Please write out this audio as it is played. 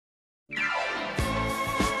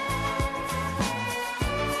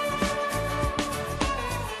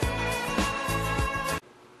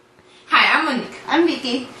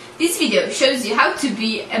Vicky. This video shows you how to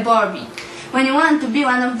be a Barbie. When you want to be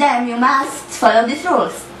one of them, you must follow these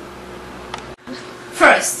rules.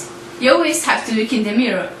 First, you always have to look in the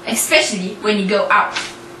mirror, especially when you go out.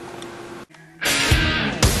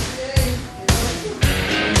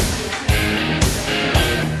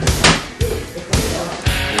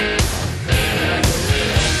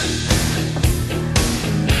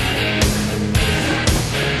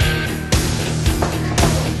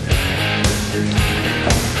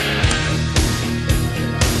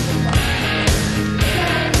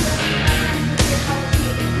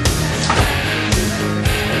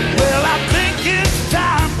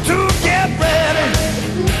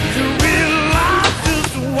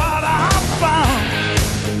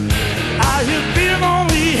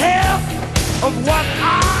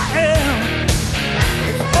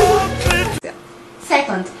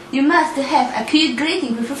 Second, you must have a cute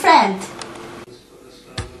greeting with a friend.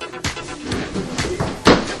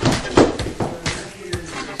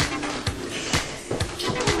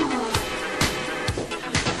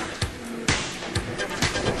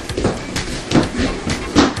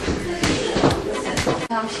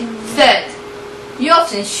 Third, you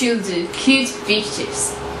often should do cute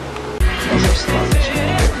pictures.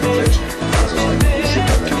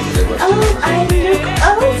 Oh, I look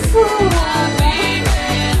awful!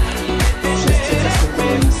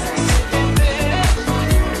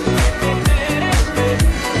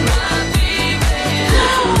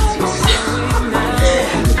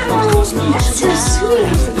 That's so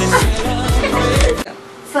sweet!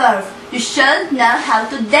 Fourth, you should know how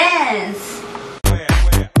to dance.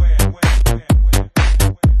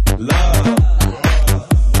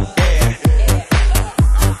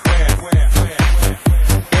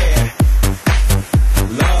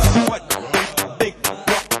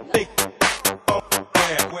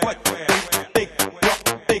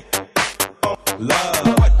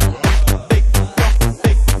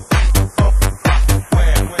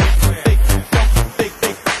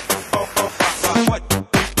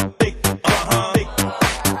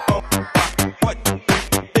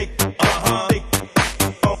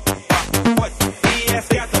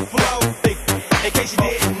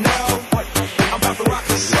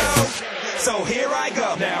 So here I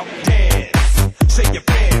go now, dance, shake your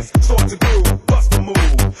pants, start to groove, bust the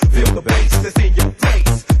move, feel the bass that's in your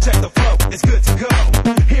face, check the flow, it's good to go,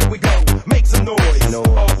 here we go, make some noise,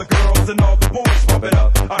 all the girls and all the boys pump it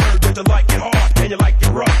up, I heard that you like it hard, and you like it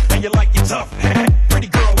rough, and you like it tough, pretty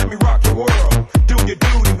girl let me rock your world, do your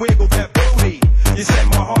duty, wiggle that booty, you set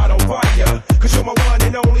my heart on fire, cause you're my one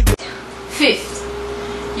and only. Fifth,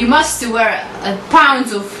 you must wear a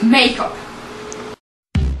pound of makeup.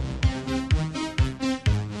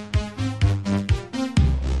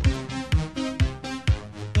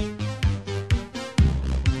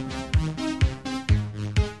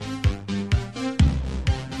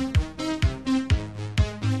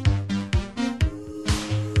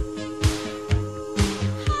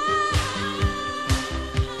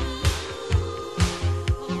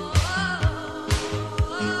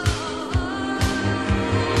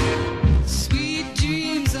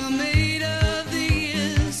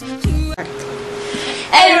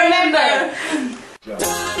 And remember,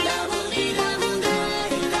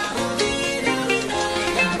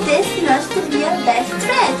 this must be your best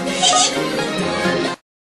friend.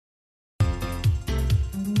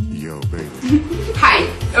 Yo, baby. Hi.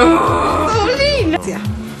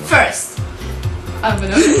 First,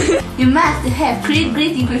 you must have clear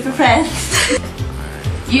greeting with your friends.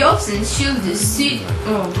 You often should see.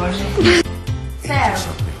 Oh, Boże. Fair.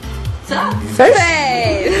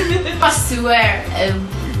 Fail! Must wear a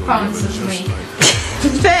pound of makeup.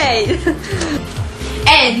 Fail!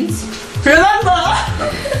 And remember,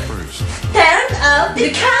 turn off the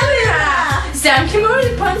camera. Zamknij mordę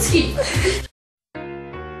pański.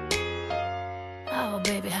 Oh,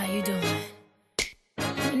 baby, how you doing?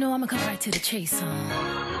 You know, I'ma come right to the chase,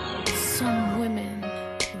 Some women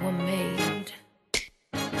were made,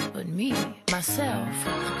 but me, myself,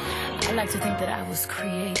 I like to think that I was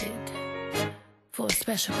created for a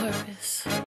special purpose.